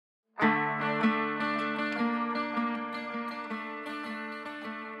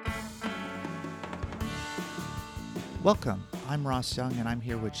Welcome, I'm Ross Young and I'm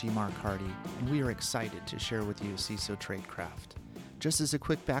here with G. Mark Hardy, and we are excited to share with you CISO Tradecraft. Just as a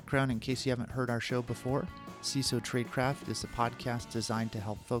quick background in case you haven't heard our show before, CISO Tradecraft is a podcast designed to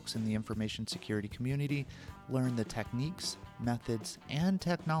help folks in the information security community learn the techniques, methods, and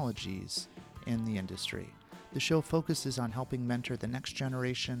technologies in the industry. The show focuses on helping mentor the next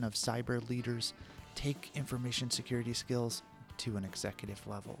generation of cyber leaders take information security skills to an executive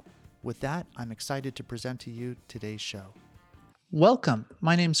level. With that, I'm excited to present to you today's show. Welcome.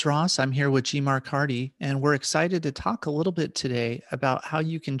 My name's Ross. I'm here with G. Mark Hardy, and we're excited to talk a little bit today about how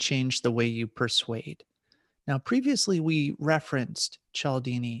you can change the way you persuade. Now, previously we referenced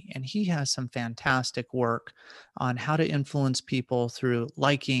Cialdini, and he has some fantastic work on how to influence people through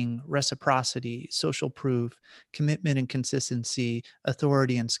liking, reciprocity, social proof, commitment and consistency,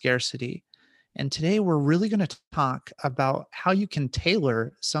 authority and scarcity. And today we're really going to talk about how you can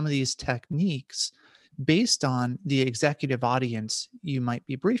tailor some of these techniques based on the executive audience you might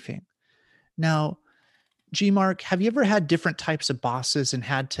be briefing. Now, G Mark, have you ever had different types of bosses and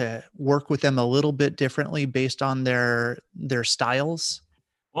had to work with them a little bit differently based on their styles?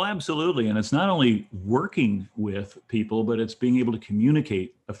 Well, absolutely. And it's not only working with people, but it's being able to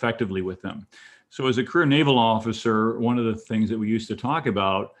communicate effectively with them. So as a career naval officer, one of the things that we used to talk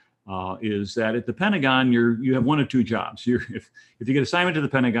about is that at the Pentagon, you have one of two jobs. If you get assignment to the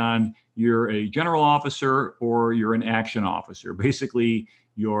Pentagon, you're a general officer or you're an action officer. Basically,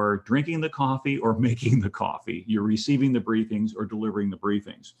 you're drinking the coffee or making the coffee. You're receiving the briefings or delivering the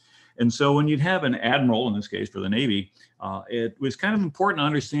briefings. And so when you'd have an admiral, in this case for the Navy, it was kind of important to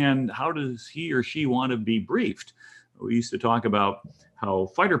understand how does he or she want to be briefed. We used to talk about how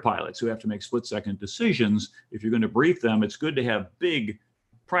fighter pilots who have to make split-second decisions, if you're going to brief them, it's good to have big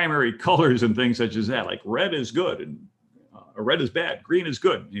primary colors and things such as that, like red is good and red is bad, green is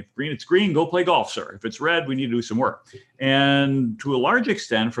good. If it's green, go play golf, sir. If it's red, we need to do some work. And to a large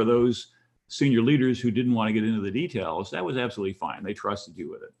extent, for those senior leaders who didn't want to get into the details, that was absolutely fine. They trusted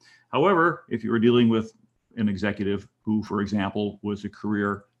you with it. However, if you were dealing with an executive who, for example, was a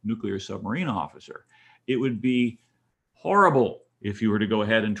career nuclear submarine officer, it would be horrible if you were to go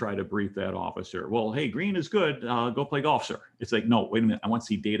ahead and try to brief that officer. Well, hey, green is good, go play golf, sir. It's like, no, wait a minute, I want to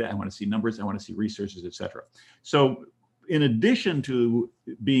see data, I want to see numbers, I want to see resources, et cetera. So in addition to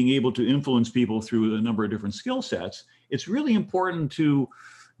being able to influence people through a number of different skill sets, it's really important to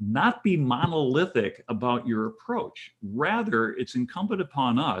not be monolithic about your approach. Rather, it's incumbent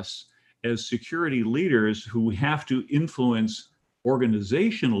upon us as security leaders who have to influence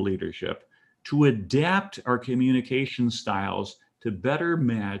organizational leadership to adapt our communication styles to better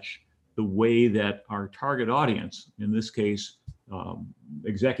match the way that our target audience, in this case,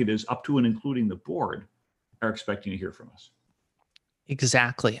 executives up to and including the board, are expecting to hear from us.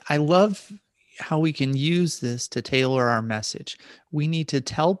 Exactly. I love how we can use this to tailor our message. We need to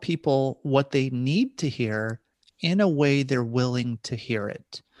tell people what they need to hear in a way they're willing to hear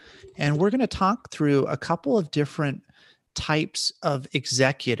it. And we're going to talk through a couple of different types of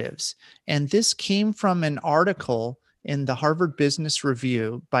executives. And this came from an article in the Harvard Business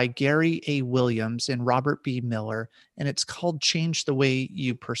Review by Gary A. Williams and Robert B. Miller, and it's called Change the Way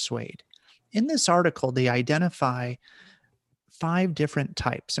You Persuade. In this article, they identify 5 different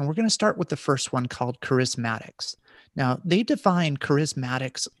types, and we're going to start with the first one called charismatics. Now, they define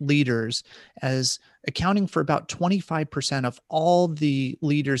charismatics leaders as accounting for about 25% of all the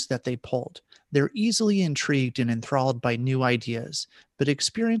leaders that they polled. They're easily intrigued and enthralled by new ideas, but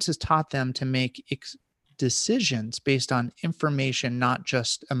experience has taught them to make decisions based on information, not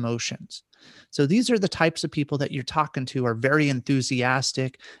just emotions. So these are the types of people that you're talking to are very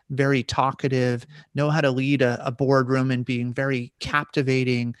enthusiastic, very talkative, know how to lead a boardroom and being very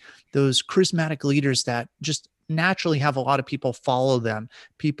captivating. Those charismatic leaders that just naturally have a lot of people follow them.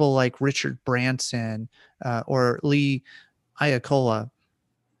 People like Richard Branson or Lee Iacocca.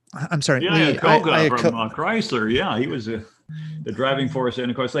 I'm sorry, Yeah, Lee Iacocca from Chrysler. Yeah, he was the driving force. And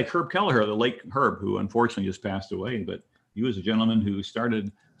of course, like Herb Kelleher, the late Herb, who unfortunately just passed away, but he was a gentleman who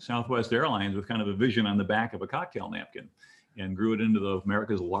started Southwest Airlines with kind of a vision on the back of a cocktail napkin and grew it into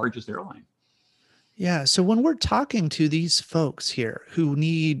America's largest airline. Yeah. So when we're talking to these folks here who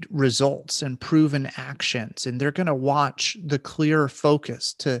need results and proven actions, and they're going to watch the clear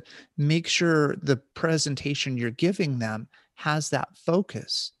focus to make sure the presentation you're giving them has that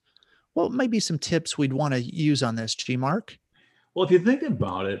focus, what might be some tips we'd want to use on this, G. Mark? Well, if you think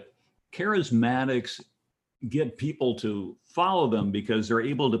about it, charismatics get people to follow them because they're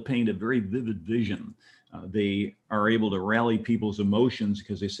able to paint a very vivid vision. They are able to rally people's emotions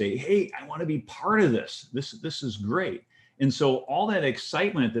because they say, hey, I want to be part of this. This is great. And so all that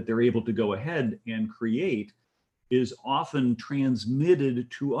excitement that they're able to go ahead and create is often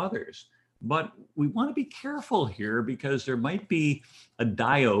transmitted to others. But we want to be careful here because there might be a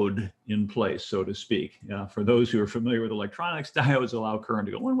diode in place, so to speak. For those who are familiar with electronics, diodes allow current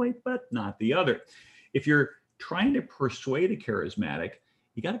to go one way, but not the other. If you're trying to persuade a charismatic,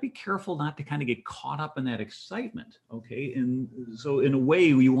 you got to be careful not to kind of get caught up in that excitement, okay? And so in a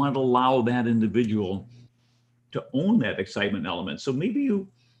way, we want to allow that individual to own that excitement element. So maybe you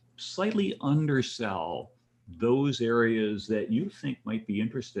slightly undersell those areas that you think might be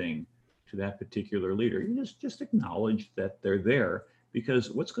interesting to that particular leader. You just acknowledge that they're there,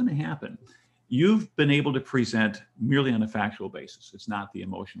 because what's going to happen? You've been able to present merely on a factual basis. It's not the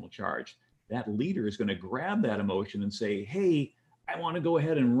emotional charge. That leader is going to grab that emotion and say, hey, I want to go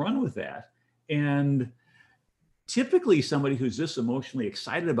ahead and run with that. And typically somebody who's this emotionally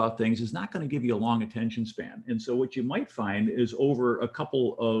excited about things is not going to give you a long attention span. And so what you might find is over a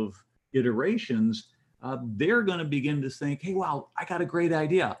couple of iterations, they're going to begin to think, hey, wow, I got a great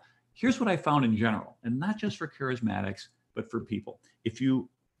idea. Here's what I found in general, and not just for charismatics, but for people. If you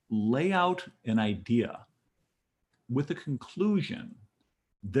lay out an idea with a conclusion,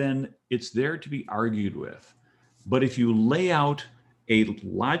 then it's there to be argued with. But if you lay out a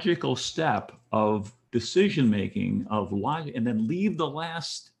logical step of decision-making, of logic, and then leave the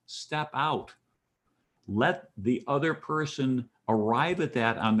last step out, let the other person arrive at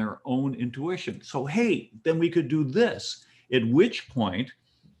that on their own intuition. So, hey, then we could do this, at which point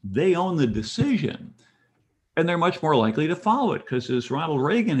they own the decision, and they're much more likely to follow it, because as Ronald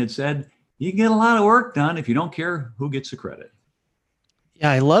Reagan had said, you can get a lot of work done if you don't care who gets the credit. Yeah,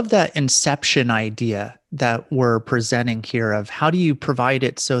 I love that inception idea that we're presenting here of how do you provide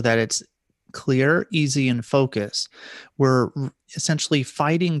it so that it's clear, easy, and focused. We're essentially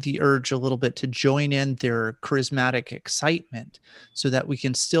fighting the urge a little bit to join in their charismatic excitement so that we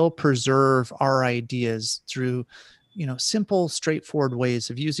can still preserve our ideas through simple, straightforward ways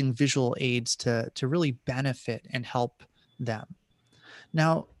of using visual aids to really benefit and help them.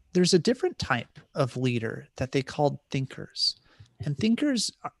 Now, there's a different type of leader that they called thinkers. And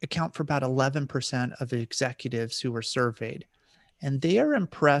thinkers account for about 11% of executives who were surveyed. And they are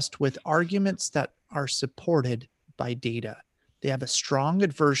impressed with arguments that are supported by data. They have a strong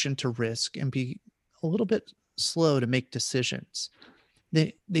aversion to risk and be a little bit slow to make decisions.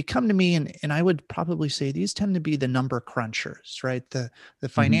 They come to me and I would probably say these tend to be the number crunchers, right? The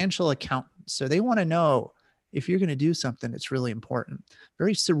financial accountants. So they want to know if you're going to do something, it's really important.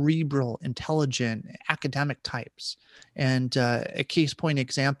 Very cerebral, intelligent, academic types. And a case point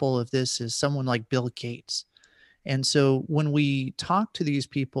example of this is someone like Bill Gates. And so when we talk to these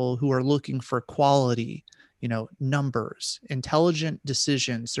people who are looking for quality, numbers, intelligent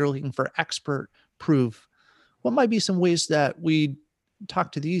decisions, they're looking for expert proof. What might be some ways that we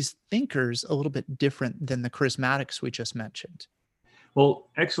talk to these thinkers a little bit different than the charismatics we just mentioned? Well,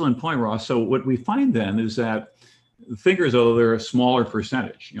 excellent point, Ross. So what we find then is that thinkers, although they're a smaller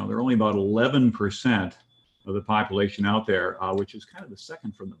percentage, they're only about 11% of the population out there, which is kind of the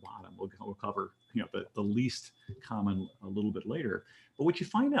second from the bottom. We'll cover the least common a little bit later. But what you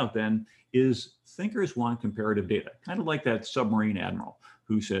find out then is thinkers want comparative data, kind of like that submarine admiral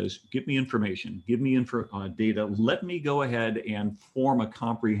who says, give me information, give me data, let me go ahead and form a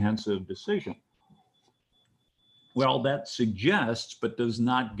comprehensive decision. Well, that suggests, but does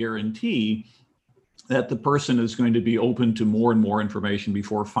not guarantee, that the person is going to be open to more and more information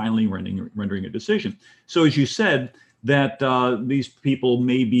before finally rendering a decision. So as you said, that these people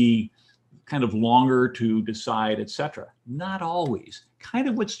may be kind of longer to decide, et cetera. Not always. Kind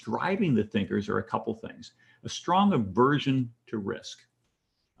of what's driving the thinkers are a couple things. A strong aversion to risk,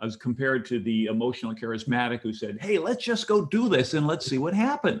 as compared to the emotional charismatic who said, hey, let's just go do this and let's see what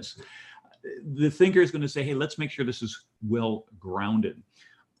happens. The thinker is going to say, hey, let's make sure this is well grounded.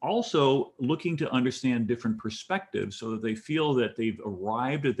 Also looking to understand different perspectives so that they feel that they've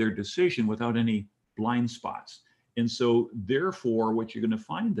arrived at their decision without any blind spots. And so therefore, what you're going to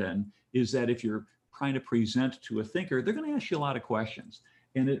find then is that if you're trying to present to a thinker, they're going to ask you a lot of questions.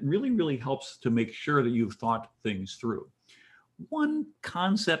 And it really, really helps to make sure that you've thought things through. One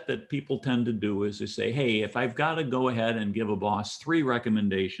concept that people tend to do is to say, hey, if I've got to go ahead and give a boss 3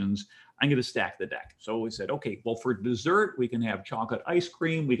 recommendations, I'm going to stack the deck. So we said, okay, well, for dessert, we can have chocolate ice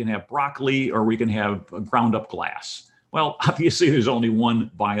cream, we can have broccoli, or we can have a ground up glass. Well, obviously, there's only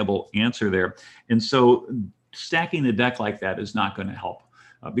one viable answer there. And so stacking the deck like that is not going to help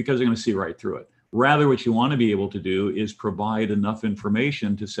because they're going to see right through it. Rather, what you want to be able to do is provide enough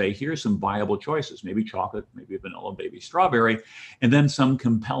information to say, here's some viable choices, maybe chocolate, maybe vanilla, maybe strawberry, and then some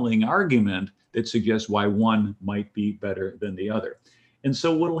compelling argument that suggests why one might be better than the other. And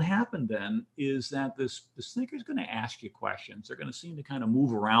so what will happen then is that this thinker is going to ask you questions. They're going to seem to kind of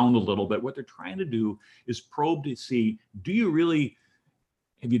move around a little bit. What they're trying to do is probe to see,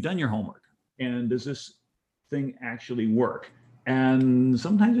 have you done your homework? And does this thing actually work? And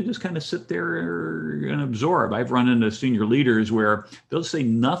sometimes they just kind of sit there and absorb. I've run into senior leaders where they'll say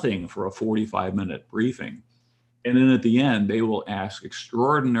nothing for a 45-minute briefing. And then at the end, they will ask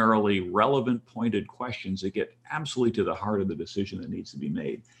extraordinarily relevant, pointed questions that get absolutely to the heart of the decision that needs to be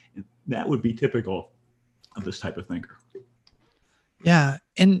made. And that would be typical of this type of thinker. Yeah.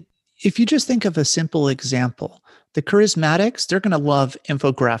 And if you just think of a simple example, the charismatics, they're going to love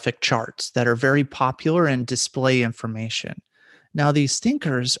infographic charts that are very popular and display information. Now, these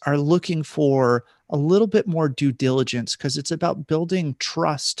thinkers are looking for a little bit more due diligence because it's about building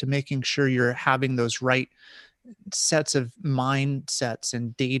trust to making sure you're having those right sets of mindsets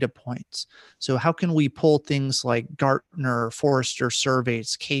and data points. So how can we pull things like Gartner, Forrester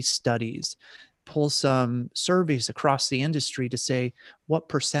surveys, case studies, pull some surveys across the industry to say what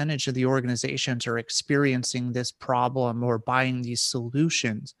percentage of the organizations are experiencing this problem or buying these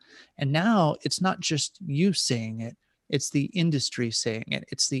solutions? And now it's not just you saying it, it's the industry saying it,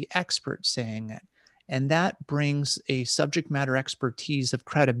 it's the expert saying it. And that brings a subject matter expertise of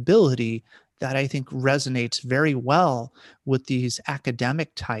credibility that I think resonates very well with these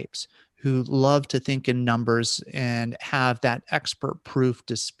academic types who love to think in numbers and have that expert proof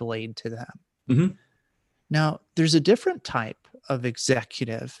displayed to them. Mm-hmm. Now, there's a different type of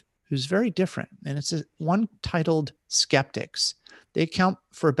executive who's very different, and it's one titled skeptics. They account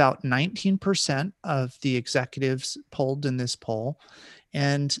for about 19% of the executives polled in this poll,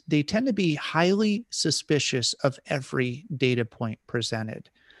 and they tend to be highly suspicious of every data point presented.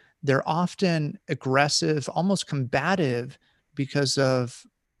 They're often aggressive, almost combative because of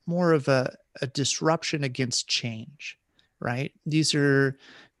more of a disruption against change, right? These are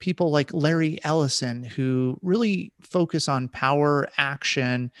people like Larry Ellison who really focus on power,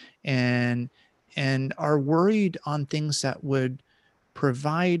 action, and are worried on things that would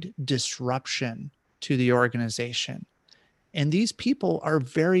provide disruption to the organization. And these people are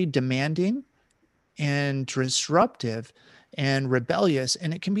very demanding and disruptive and rebellious,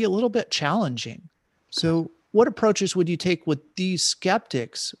 and it can be a little bit challenging. So what approaches would you take with these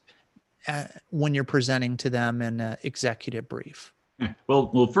skeptics when you're presenting to them in an executive brief?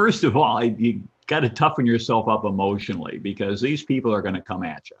 Well, first of all, you got to toughen yourself up emotionally because these people are going to come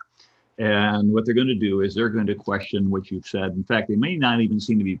at you. And what they're going to do is they're going to question what you've said. In fact, they may not even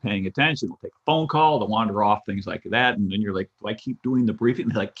seem to be paying attention. They'll take a phone call, they'll wander off, things like that. And then you're like, do I keep doing the briefing?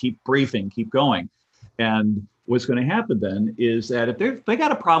 They're like, keep briefing, keep going. And what's going to happen then is that if they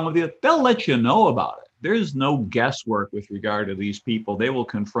got a problem with you, they'll let you know about it. There's no guesswork with regard to these people. They will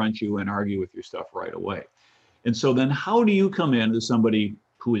confront you and argue with your stuff right away. And so then how do you come in as somebody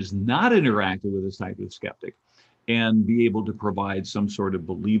who is not interacting with this type of skeptic and be able to provide some sort of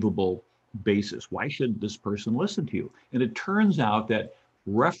believable basis? Why should this person listen to you? And it turns out that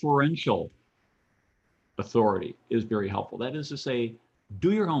referential authority is very helpful. That is to say,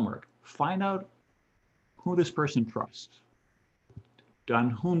 do your homework, find out who this person trusts,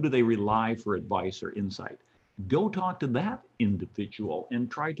 on whom do they rely for advice or insight. Go talk to that individual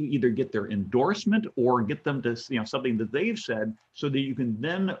and try to either get their endorsement or get them to, something that they've said so that you can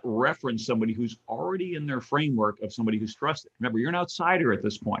then reference somebody who's already in their framework of somebody who's trusted. Remember, you're an outsider at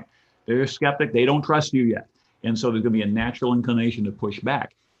this point. They're a skeptic. They don't trust you yet. And so there's going to be a natural inclination to push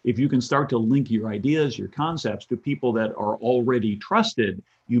back. If you can start to link your ideas, your concepts to people that are already trusted,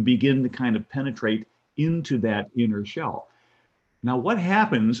 you begin to kind of penetrate into that inner shell. Now, what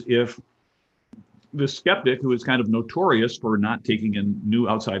happens if the skeptic, who is kind of notorious for not taking in new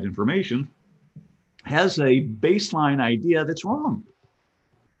outside information, has a baseline idea that's wrong?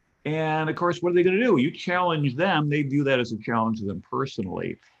 And of course, what are they going to do? You challenge them, they view that as a challenge to them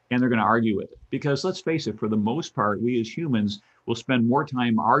personally, and they're going to argue with it. Because let's face it, for the most part, we as humans will spend more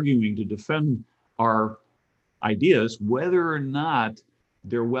time arguing to defend our ideas, whether or not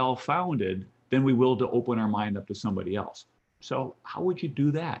they're well-founded, than we will to open our mind up to somebody else. So how would you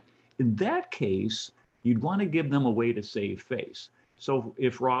do that? In that case, you'd want to give them a way to save face. So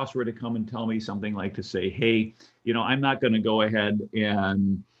if Ross were to come and tell me something like to say, hey, I'm not going to go ahead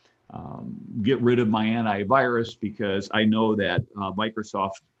and get rid of my antivirus because I know that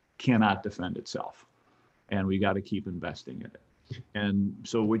Microsoft cannot defend itself and we got to keep investing in it. And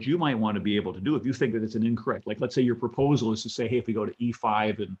so what you might want to be able to do if you think that it's an incorrect, like let's say your proposal is to say, hey, if we go to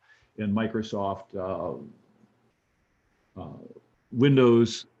E5 and Microsoft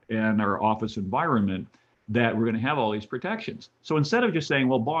Windows and our Office environment, that we're going to have all these protections. So instead of just saying,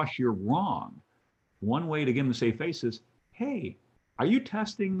 well, boss, you're wrong, one way to give them to save face is, hey, Are you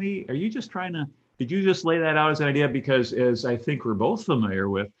testing me? Are you just trying to, did you just lay that out as an idea? Because as I think we're both familiar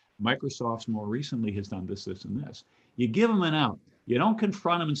with, Microsoft's more recently has done this, this, and this. You give them an out. You don't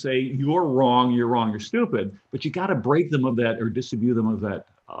confront them and say, you're wrong, you're stupid, but you got to break them of that or disabuse them of that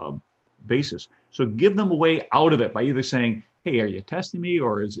basis. So give them a way out of it by either saying, hey, are you testing me?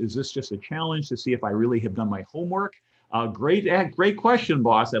 Or is this just a challenge to see if I really have done my homework? Great question,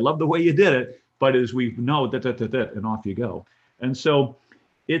 boss. I love the way you did it. But as we know, and off you go. And so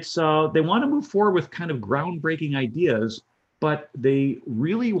it's they want to move forward with kind of groundbreaking ideas, but they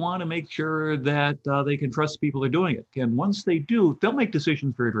really want to make sure that they can trust the people they're doing it. And once they do, they'll make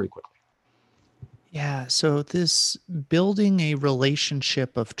decisions very, very quickly. Yeah. So this building a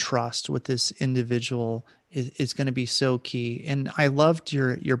relationship of trust with this individual is going to be so key. And I loved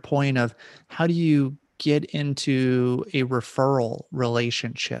your point of how do you get into a referral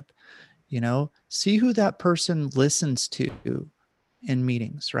relationship? See who that person listens to in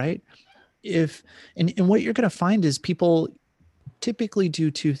meetings, right? If and what you're going to find is people typically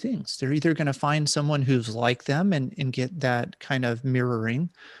do two things. They're either going to find someone who's like them and get that kind of mirroring,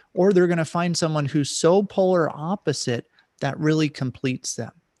 or they're going to find someone who's so polar opposite that really completes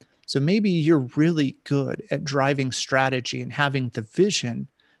them. So maybe you're really good at driving strategy and having the vision,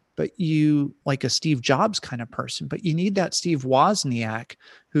 but you like a Steve Jobs kind of person, but you need that Steve Wozniak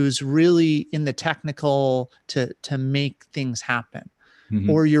who's really in the technical to make things happen. Mm-hmm.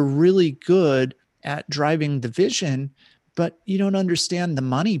 Or you're really good at driving the vision, but you don't understand the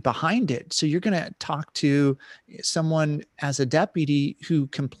money behind it. So you're going to talk to someone as a deputy who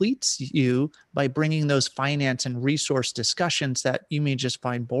completes you by bringing those finance and resource discussions that you may just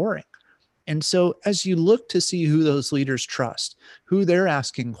find boring. And so as you look to see who those leaders trust, who they're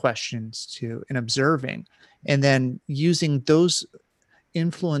asking questions to and observing, and then using those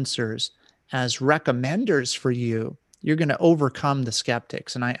influencers as recommenders for you, you're going to overcome the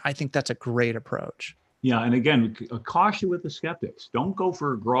skeptics. And I think that's a great approach. Yeah, and again, a caution with the skeptics. Don't go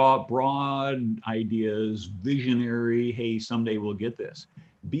for broad ideas, visionary, hey, someday we'll get this.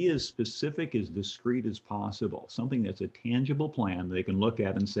 Be as specific, as discreet as possible. Something that's a tangible plan they can look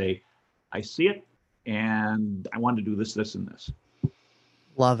at and say, I see it, and I want to do this, this, and this.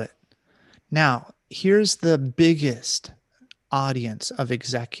 Love it. Now, here's the biggest audience of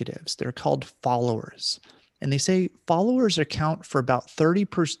executives. They're called followers. And they say followers account for about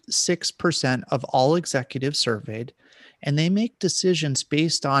 36% of all executives surveyed, and they make decisions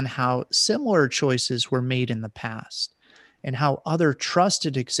based on how similar choices were made in the past and how other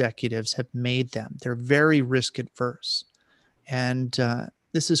trusted executives have made them. They're very risk adverse. And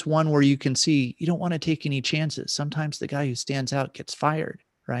this is one where you can see you don't want to take any chances. Sometimes the guy who stands out gets fired,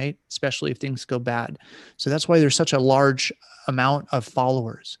 right? Especially if things go bad. So that's why there's such a large amount of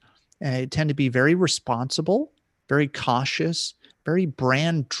followers. They tend to be very responsible, very cautious, very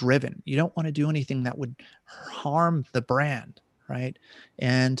brand driven. You don't want to do anything that would harm the brand, right?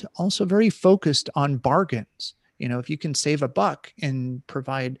 And also very focused on bargains. If you can save a buck and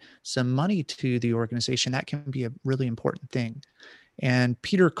provide some money to the organization, that can be a really important thing. And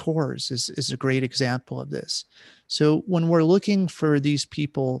Peter Kors is a great example of this. So when we're looking for these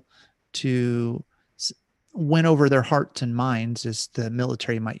people to win over their hearts and minds, as the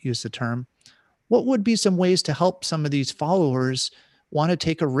military might use the term, what would be some ways to help some of these followers want to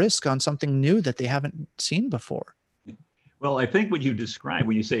take a risk on something new that they haven't seen before? Well, I think what you describe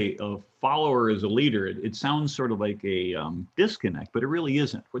when you say a follower is a leader, it sounds sort of like a disconnect, but it really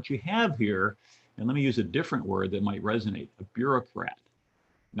isn't. What you have here, and let me use a different word that might resonate, a bureaucrat.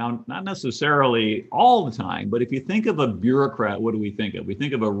 Now, not necessarily all the time, but if you think of a bureaucrat, what do we think of? We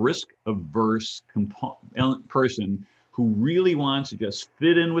think of a risk-averse person who really wants to just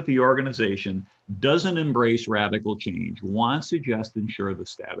fit in with the organization, doesn't embrace radical change, wants to just ensure the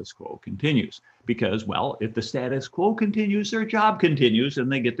status quo continues. Because, well, if the status quo continues, their job continues, and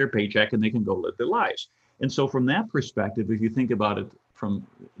they get their paycheck and they can go live their lives. And so from that perspective, if you think about it from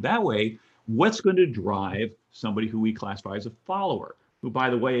that way, what's going to drive somebody who we classify as a follower? Who,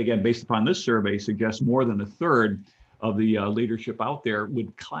 by the way, again, based upon this survey, suggests more than a third of the leadership out there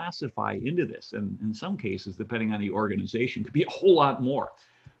would classify into this. And in some cases, depending on the organization, could be a whole lot more.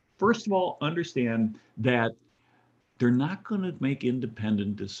 First of all, understand that they're not going to make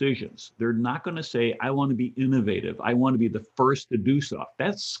independent decisions. They're not going to say, I want to be innovative. I want to be the first to do stuff.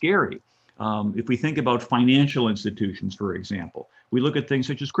 That's scary. If we think about financial institutions, for example, we look at things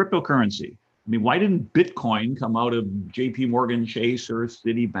such as cryptocurrency. I mean, why didn't Bitcoin come out of JP Morgan Chase or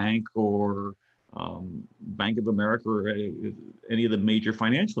Citibank or Bank of America or any of the major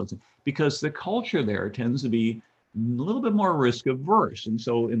financial institutions? Because the culture there tends to be a little bit more risk averse. And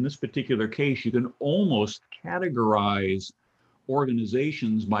so in this particular case, you can almost categorize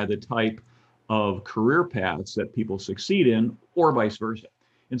organizations by the type of career paths that people succeed in, or vice versa.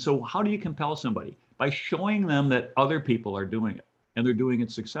 And so, how do you compel somebody? By showing them that other people are doing it, and they're doing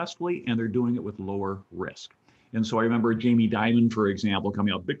it successfully, and they're doing it with lower risk. And so I remember Jamie Dimon, for example,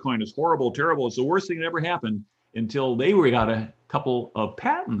 coming out, Bitcoin is horrible, terrible. It's the worst thing that ever happened, until they got a couple of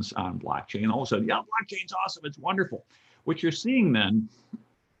patents on blockchain. All of a sudden, yeah, blockchain's awesome. It's wonderful. What you're seeing then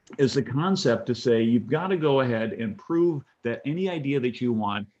is the concept to say you've got to go ahead and prove that any idea that you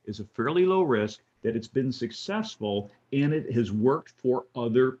want is a fairly low risk, that it's been successful, and it has worked for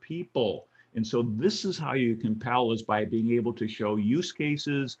other people. And so this is how you compel, is by being able to show use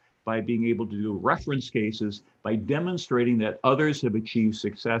cases, by being able to do reference cases, by demonstrating that others have achieved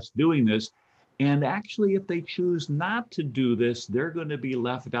success doing this. And actually, if they choose not to do this, they're going to be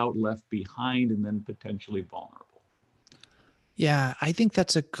left out, left behind, and then potentially vulnerable. Yeah, I think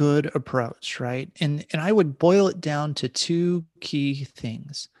that's a good approach, right? And I would boil it down to two key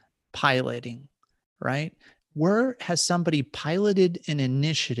things. Piloting, right? Where has somebody piloted an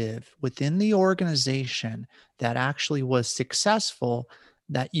initiative within the organization that actually was successful,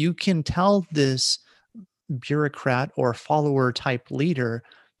 that you can tell this bureaucrat or follower type leader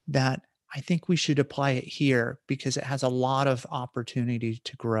that I think we should apply it here because it has a lot of opportunity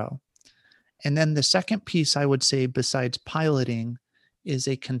to grow. And then the second piece I would say, besides piloting, is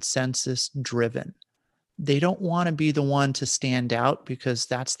a consensus driven. They don't want to be the one to stand out because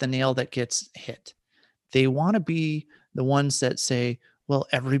that's the nail that gets hit. They want to be the ones that say, well,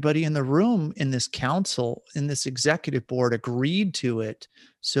 everybody in the room, in this council, in this executive board agreed to it.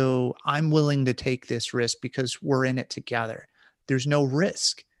 So I'm willing to take this risk because we're in it together. There's no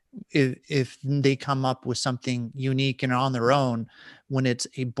risk if they come up with something unique and on their own when it's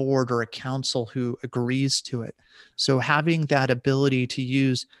a board or a council who agrees to it. So having that ability to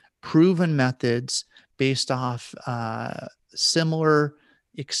use proven methods based off similar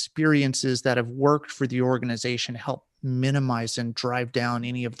experiences that have worked for the organization help minimize and drive down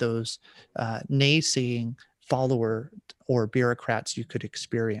any of those naysaying follower or bureaucrats you could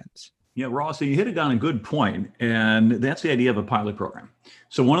experience. Yeah, Ross, so you hit it on a good point, and that's the idea of a pilot program.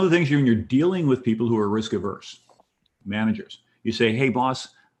 So one of the things when you're dealing with people who are risk averse, managers, you say, hey, boss,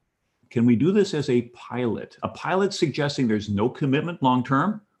 can we do this as a pilot? A pilot suggesting there's no commitment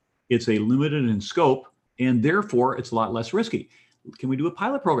long-term, it's a limited in scope, and therefore it's a lot less risky. Can we do a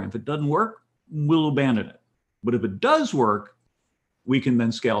pilot program? If it doesn't work, we'll abandon it. But if it does work, we can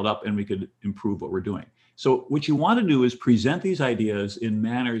then scale it up and we could improve what we're doing. So what you want to do is present these ideas in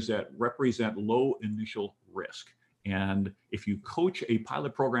manners that represent low initial risk. And if you coach a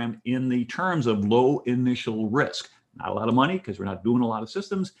pilot program in the terms of low initial risk, not a lot of money because we're not doing a lot of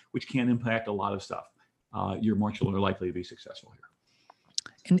systems, which can impact a lot of stuff, you're much more likely to be successful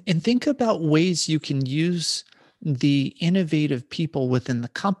here. And think about ways you can use the innovative people within the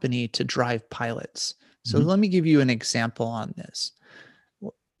company to drive pilots. So let me give you an example on this.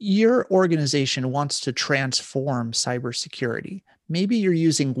 Your organization wants to transform cybersecurity. Maybe you're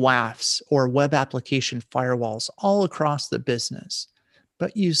using WAFs or web application firewalls all across the business,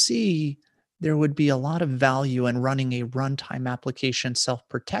 but you see there would be a lot of value in running a runtime application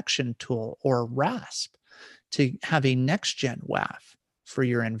self-protection tool or RASP to have a next-gen WAF for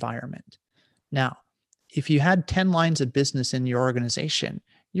your environment. Now, if you had 10 lines of business in your organization,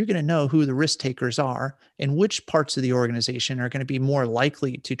 you're going to know who the risk takers are and which parts of the organization are going to be more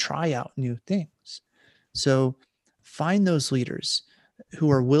likely to try out new things. So find those leaders who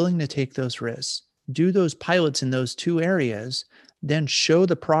are willing to take those risks, do those pilots in those two areas, then show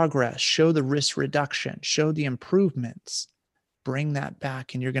the progress, show the risk reduction, show the improvements, bring that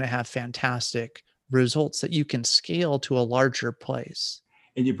back, and you're going to have fantastic results that you can scale to a larger place.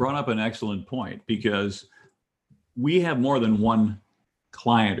 And you brought up an excellent point, because we have more than one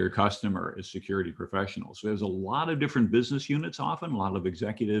client or customer as security professionals. So there's a lot of different business units, often a lot of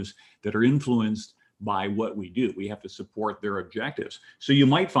executives that are influenced by what we do. We have to support their objectives. So you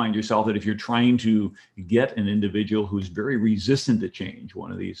might find yourself that if you're trying to get an individual who's very resistant to change,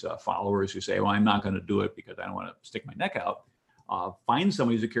 one of these followers who say, well, I'm not going to do it because I don't want to stick my neck out, find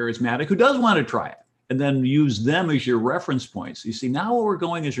somebody who's a charismatic who does want to try it, and then use them as your reference points. You see, now what we're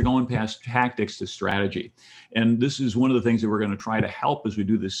going is you're going past tactics to strategy. And this is one of the things that we're going to try to help as we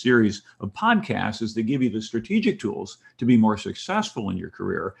do this series of podcasts, is to give you the strategic tools to be more successful in your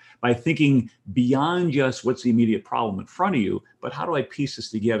career by thinking beyond just what's the immediate problem in front of you, but how do I piece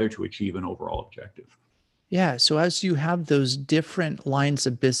this together to achieve an overall objective? Yeah. So as you have those different lines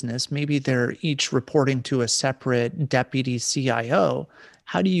of business, maybe they're each reporting to a separate deputy CIO.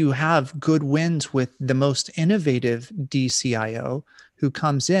 How do you have good wins with the most innovative DCIO who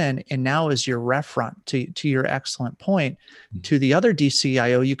comes in and now is your referent, to your excellent point, to the other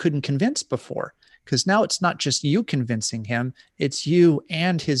DCIO you couldn't convince before. Because now it's not just you convincing him, it's you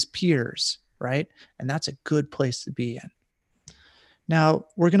and his peers, right? And that's a good place to be in. Now,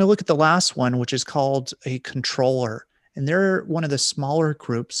 we're going to look at the last one, which is called a controller. And they're one of the smaller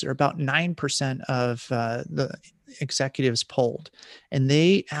groups. They're about 9% of the executives polled. And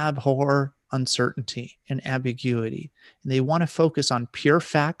they abhor uncertainty and ambiguity. And they want to focus on pure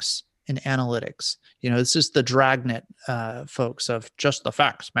facts and analytics. This is the dragnet folks of just the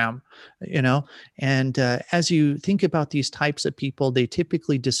facts, ma'am. And as you think about these types of people, they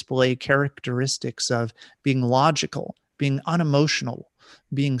typically display characteristics of being logical, being unemotional,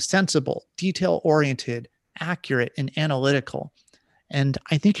 being sensible, detail-oriented, accurate, and analytical. And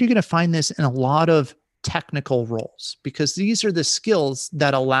I think you're going to find this in a lot of technical roles, because these are the skills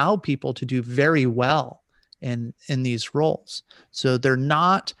that allow people to do very well in these roles. So they're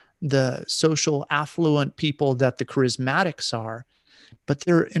not the social affluent people that the charismatics are, but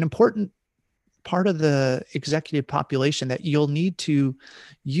they're an important part of the executive population that you'll need to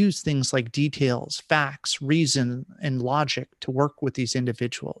use things like details, facts, reason, and logic to work with these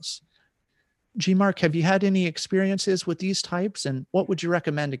individuals. G. Mark, have you had any experiences with these types, and what would you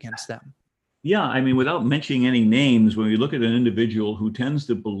recommend against them? Yeah, I mean, without mentioning any names, when we look at an individual who tends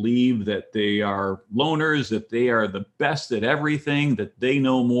to believe that they are loners, that they are the best at everything, that they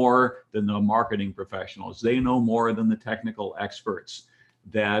know more than the marketing professionals, they know more than the technical experts,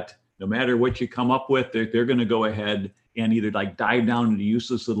 that no matter what you come up with, they're going to go ahead and either like dive down into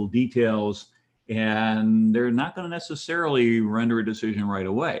useless little details, and they're not going to necessarily render a decision right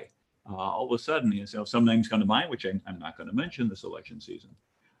away. All of a sudden, some names come to mind, which I'm not going to mention this election season.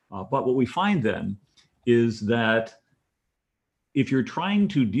 But what we find then is that if you're trying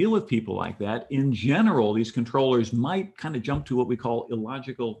to deal with people like that, in general, these controllers might kind of jump to what we call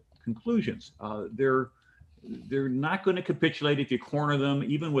illogical conclusions. They're not going to capitulate if you corner them,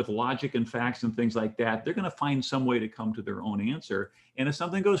 even with logic and facts and things like that. They're going to find some way to come to their own answer. And if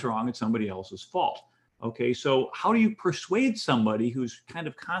something goes wrong, it's somebody else's fault. Okay, so how do you persuade somebody who's kind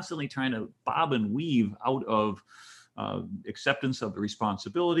of constantly trying to bob and weave out of acceptance of the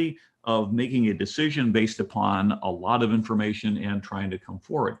responsibility of making a decision based upon a lot of information and trying to come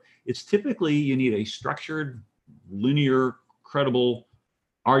forward? It's typically you need a structured, linear, credible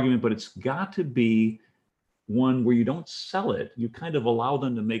argument, but it's got to be one where you don't sell it. You kind of allow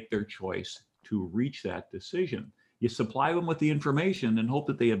them to make their choice to reach that decision. You supply them with the information and hope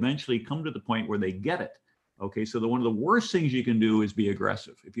that they eventually come to the point where they get it. Okay, so one of the worst things you can do is be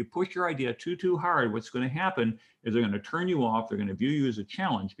aggressive. If you push your idea too hard, what's going to happen is they're going to turn you off. They're going to view you as a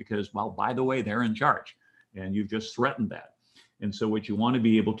challenge because, well, by the way, they're in charge and you've just threatened that. And so what you want to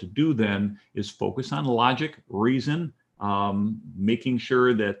be able to do then is focus on logic, reason, making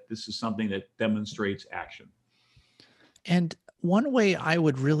sure that this is something that demonstrates action. And one way I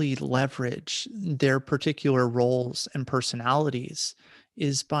would really leverage their particular roles and personalities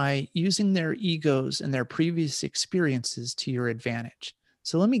is by using their egos and their previous experiences to your advantage.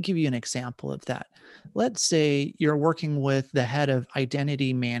 So let me give you an example of that. Let's say you're working with the head of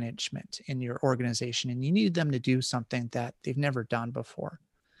identity management in your organization and you need them to do something that they've never done before.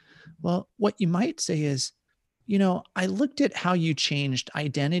 Well, what you might say is, I looked at how you changed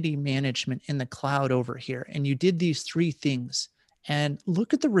identity management in the cloud over here, and you did these 3 things. And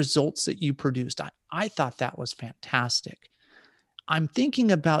look at the results that you produced. I thought that was fantastic. I'm thinking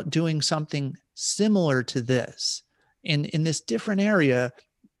about doing something similar to this in this different area,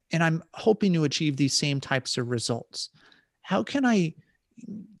 and I'm hoping to achieve these same types of results. How can I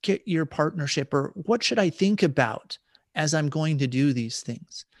get your partnership, or what should I think about as I'm going to do these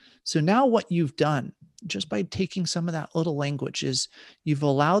things? So now what you've done, just by taking some of that little language, is you've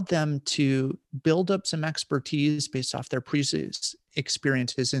allowed them to build up some expertise based off their previous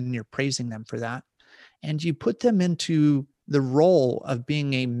experiences, and you're praising them for that. And you put them into the role of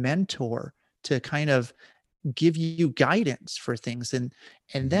being a mentor to kind of give you guidance for things. And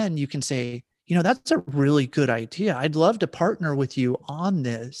then you can say, that's a really good idea. I'd love to partner with you on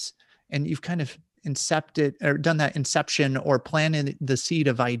this. And you've kind of incepted or done that inception or planted the seed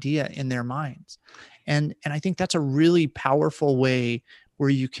of idea in their minds. And I think that's a really powerful way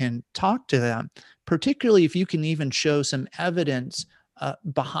where you can talk to them, particularly if you can even show some evidence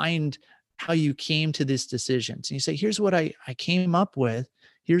behind how you came to this decision. And you say, here's what I came up with.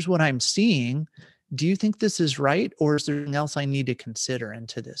 Here's what I'm seeing. Do you think this is right? Or is there anything else I need to consider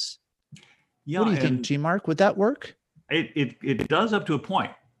into this? Yeah, what do you think, G. Mark? Would that work? It does up to a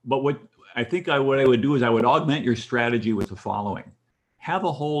point. But what I would do is I would augment your strategy with the following. Have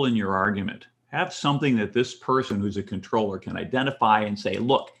a hole in your argument. Have something that this person who's a controller can identify and say,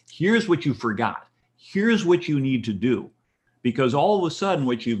 look, here's what you forgot. Here's what you need to do. Because all of a sudden,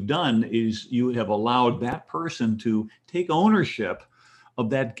 what you've done is you have allowed that person to take ownership of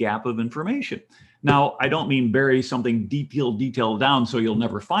that gap of information. Now, I don't mean bury something detailed down so you'll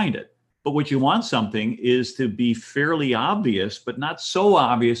never find it. But what you want something is to be fairly obvious, but not so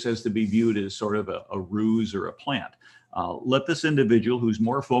obvious as to be viewed as sort of a ruse or a plant. Let this individual who's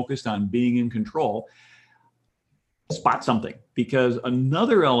more focused on being in control spot something. Because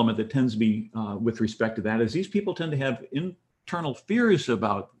another element that tends to be with respect to that is these people tend to have internal fears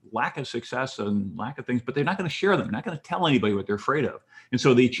about lack of success and lack of things, but they're not going to share them. They're not going to tell anybody what they're afraid of. And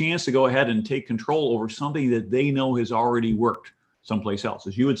so the chance to go ahead and take control over something that they know has already worked someplace else,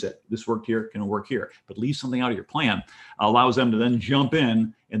 as you had said, this worked here, can work here, but leave something out of your plan, allows them to then jump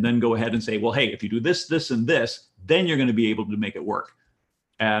in and then go ahead and say, well, hey, if you do this, this, and this, then you're going to be able to make it work.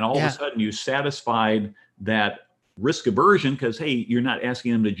 And all of a sudden you satisfied that risk aversion because, hey, you're not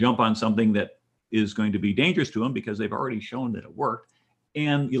asking them to jump on something that is going to be dangerous to them because they've already shown that it worked,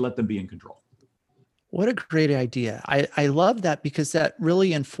 and you let them be in control. What a great idea. I love that because that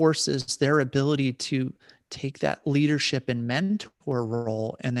really enforces their ability to take that leadership and mentor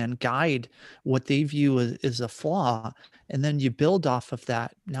role and then guide what they view as a flaw. And then you build off of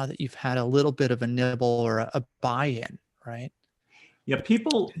that now that you've had a little bit of a nibble or a buy-in, right? Yeah,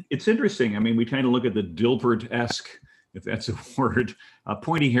 people, it's interesting. I mean, we kind of look at the Dilbert-esque, if that's a word,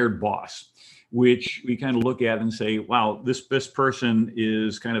 pointy-haired boss, which we kind of look at and say, wow, this person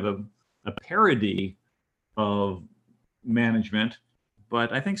is kind of a parody of management.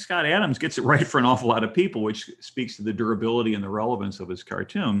 But I think Scott Adams gets it right for an awful lot of people, which speaks to the durability and the relevance of his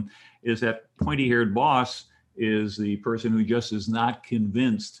cartoon, is that pointy-haired boss is the person who just is not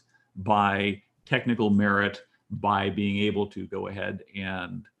convinced by technical merit, by being able to go ahead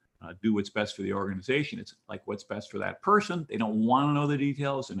and do what's best for the organization. It's like what's best for that person. They don't want to know the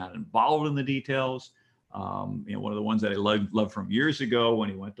details. They're not involved in the details. One of the ones that I loved from years ago when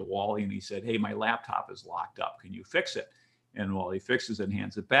he went to Wally and he said, hey, my laptop is locked up. Can you fix it? And Wally fixes it and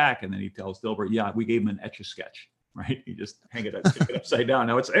hands it back. And then he tells Dilbert, yeah, we gave him an Etch-a-Sketch, right? You just hang it, stick it upside down.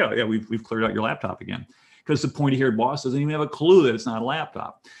 Now it's, oh, yeah, we've cleared out your laptop again. Because the pointy-haired boss doesn't even have a clue that it's not a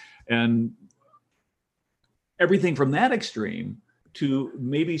laptop. And everything from that extreme to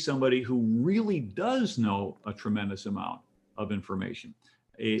maybe somebody who really does know a tremendous amount of information,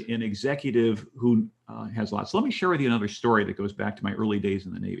 an executive who has lots. Let me share with you another story that goes back to my early days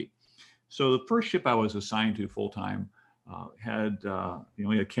in the Navy. So the first ship I was assigned to full-time had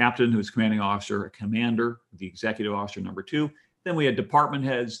a captain who was commanding officer, a commander, the executive officer number 2. Then we had department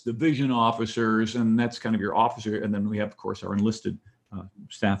heads, division officers, and that's kind of your officer. And then we have, of course, our enlisted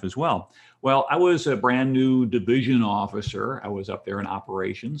staff as well. Well, I was a brand new division officer. I was up there in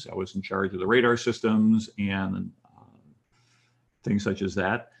operations. I was in charge of the radar systems and things such as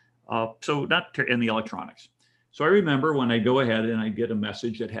that. In the electronics. So I remember when I go ahead and I get a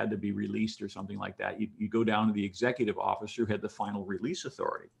message that had to be released or something like that, you go down to the executive officer who had the final release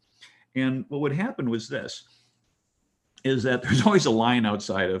authority. And what would happen was this, is that there's always a line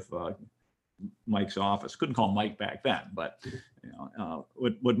outside of Mike's office. Couldn't call Mike back then, but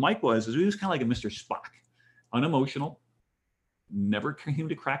what Mike was is he was kind of like a Mr. Spock, unemotional, never came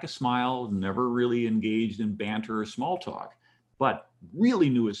to crack a smile, never really engaged in banter or small talk, but really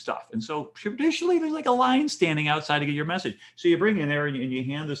knew his stuff. And so traditionally there's like a line standing outside to get your message. So you bring in there and you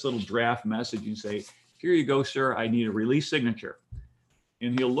hand this little draft message and say, here you go, sir, I need a release signature.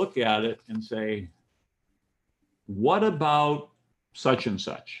 And he'll look at it and say, what about such and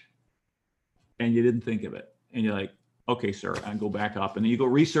such? And you didn't think of it. And you're like, okay, sir, I go back up. And then you go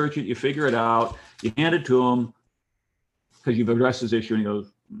research it, you figure it out, you hand it to him because you've addressed this issue, and he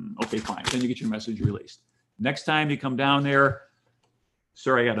goes, okay, fine. Then you get your message released. Next time you come down there,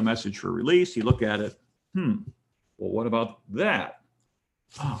 sir, I got a message for release. You look at it. Well, what about that?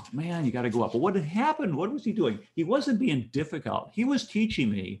 Oh, man, you got to go up. But what had happened? What was he doing? He wasn't being difficult. He was teaching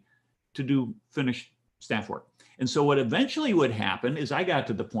me to do finished staff work. And so what eventually would happen is I got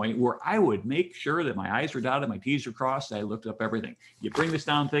to the point where I would make sure that my I's were dotted, my T's were crossed. I looked up everything. You bring this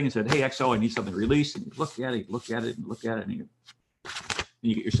down thing and said, hey, XO, I need something released. And you look at it, and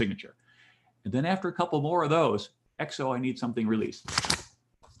you get your signature. And then after a couple more of those, XO, I need something released.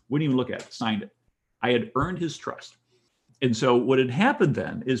 Wouldn't even look at it, signed it. I had earned his trust. And so what had happened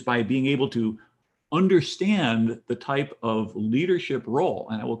then is by being able to understand the type of leadership role,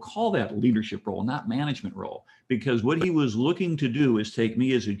 and I will call that leadership role, not management role, because what he was looking to do is take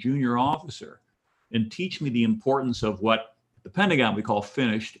me as a junior officer and teach me the importance of what the Pentagon we call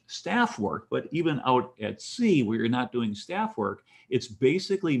finished staff work. But even out at sea where you're not doing staff work, it's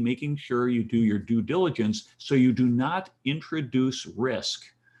basically making sure you do your due diligence so you do not introduce risk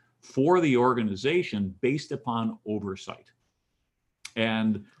for the organization based upon oversight.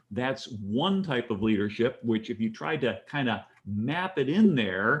 And that's one type of leadership, which if you try to kind of map it in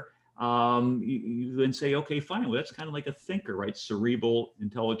there, you then say, okay, fine, well, that's kind of like a thinker, right? Cerebral,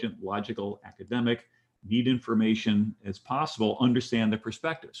 intelligent, logical, academic, need information as possible, understand the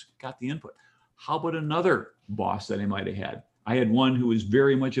perspectives, got the input. How about another boss that I might have had? I had one who was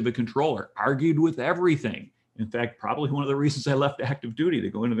very much of a controller, argued with everything. In fact, probably one of the reasons I left active duty to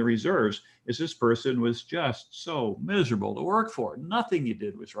go into the reserves is this person was just so miserable to work for. Nothing you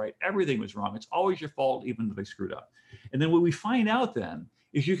did was right. Everything was wrong. It's always your fault, even if they screwed up. And then what we find out then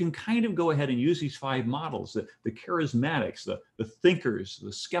is you can kind of go ahead and use these 5 models, the charismatics, the thinkers,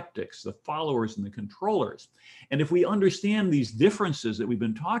 the skeptics, the followers, and the controllers. And if we understand these differences that we've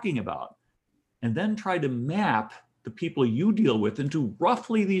been talking about, and then try to map the people you deal with into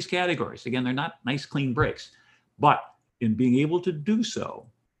roughly these categories. Again, they're not nice, clean breaks, but in being able to do so,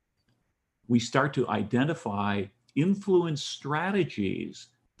 we start to identify influence strategies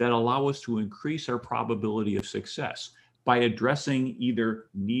that allow us to increase our probability of success by addressing either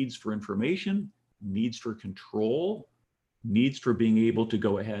needs for information, needs for control, needs for being able to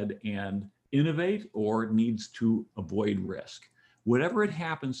go ahead and innovate, or needs to avoid risk. Whatever it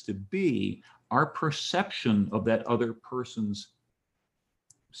happens to be, our perception of that other person's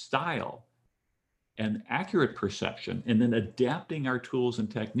style and accurate perception, and then adapting our tools and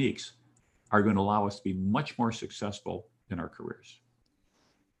techniques are going to allow us to be much more successful in our careers.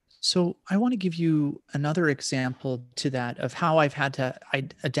 So I want to give you another example to that of how I've had to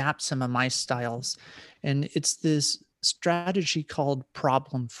adapt some of my styles. And it's this strategy called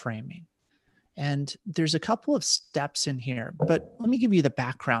problem framing. And there's a couple of steps in here, but let me give you the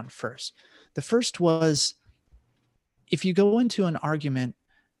background first. The first was, if you go into an argument,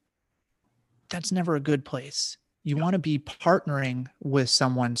 that's never a good place. You want to be partnering with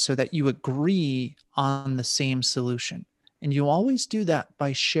someone so that you agree on the same solution. And you always do that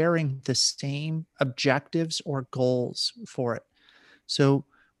by sharing the same objectives or goals for it. So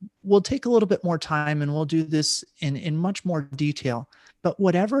we'll take a little bit more time and we'll do this in much more detail. But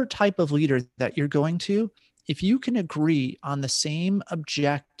whatever type of leader that you're going to, if you can agree on the same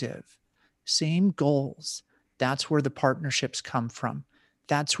objective, same goals, that's where the partnerships come from.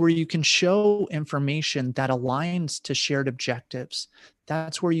 That's where you can show information that aligns to shared objectives.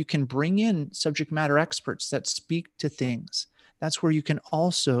 That's where you can bring in subject matter experts that speak to things. That's where you can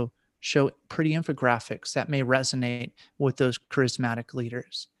also show pretty infographics that may resonate with those charismatic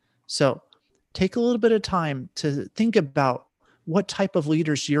leaders. So take a little bit of time to think about what type of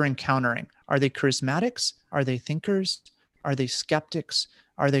leaders you're encountering. Are they charismatics? Are they thinkers? Are they skeptics?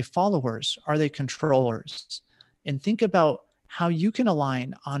 Are they followers? Are they controllers? And think about how you can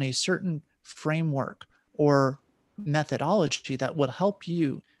align on a certain framework or methodology that will help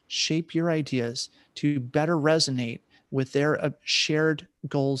you shape your ideas to better resonate with their shared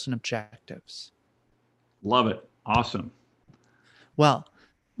goals and objectives. Love it. Awesome. Well,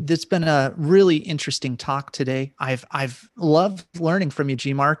 it's been a really interesting talk today. I've loved learning from you,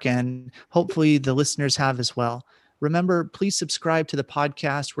 G Mark, and hopefully the listeners have as well. Remember, please subscribe to the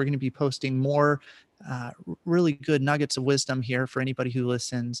podcast. We're going to be posting more really good nuggets of wisdom here for anybody who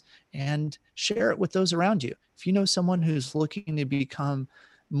listens, and share it with those around you. If you know someone who's looking to become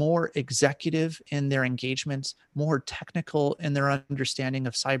more executive in their engagements, more technical in their understanding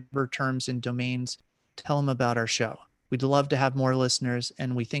of cyber terms and domains, tell them about our show. We'd love to have more listeners,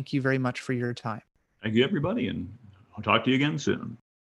 and we thank you very much for your time. Thank you, everybody, and I'll talk to you again soon.